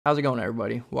How's it going,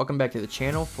 everybody? Welcome back to the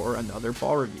channel for another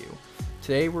ball review.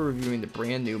 Today we're reviewing the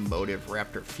brand new MOTIV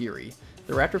Raptor Fury.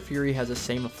 The Raptor Fury has the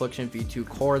same Affliction V2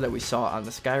 core that we saw on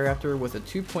the Sky Raptor with a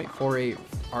 2.48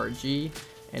 RG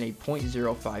and a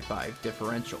 0.055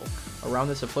 differential. Around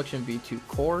this Affliction V2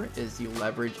 core is the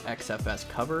Leverage XFS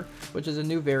cover, which is a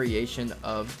new variation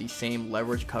of the same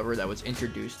leverage cover that was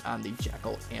introduced on the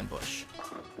Jackal Ambush.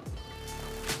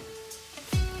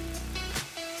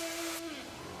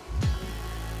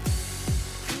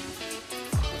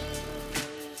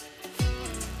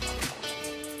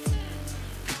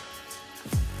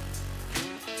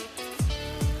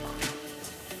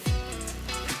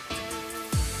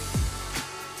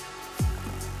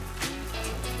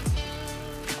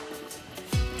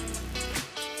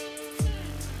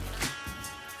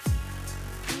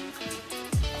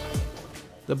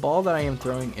 The ball that I am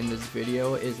throwing in this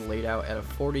video is laid out at a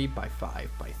 40 by 5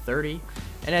 by 30,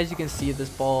 and as you can see, this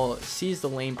ball sees the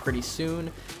lane pretty soon.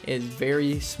 It is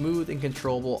very smooth and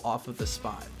controllable off of the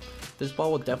spot. This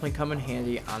ball will definitely come in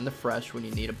handy on the fresh when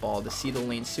you need a ball to see the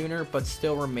lane sooner but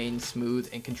still remain smooth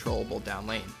and controllable down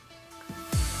lane.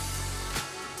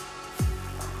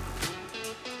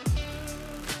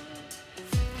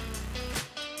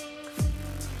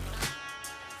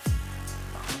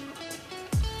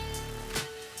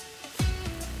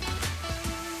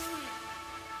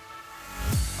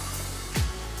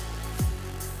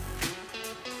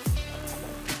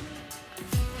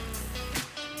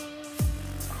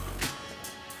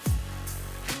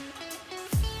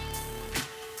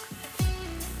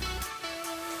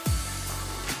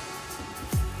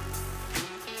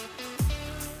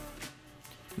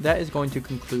 That is going to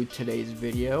conclude today's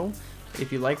video.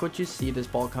 If you like what you see, this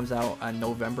ball comes out on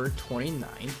November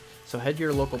 29th. So head to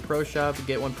your local pro shop,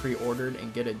 get one pre-ordered,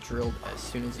 and get it drilled as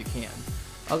soon as you can.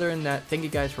 Other than that, thank you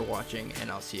guys for watching,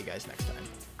 and I'll see you guys next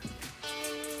time.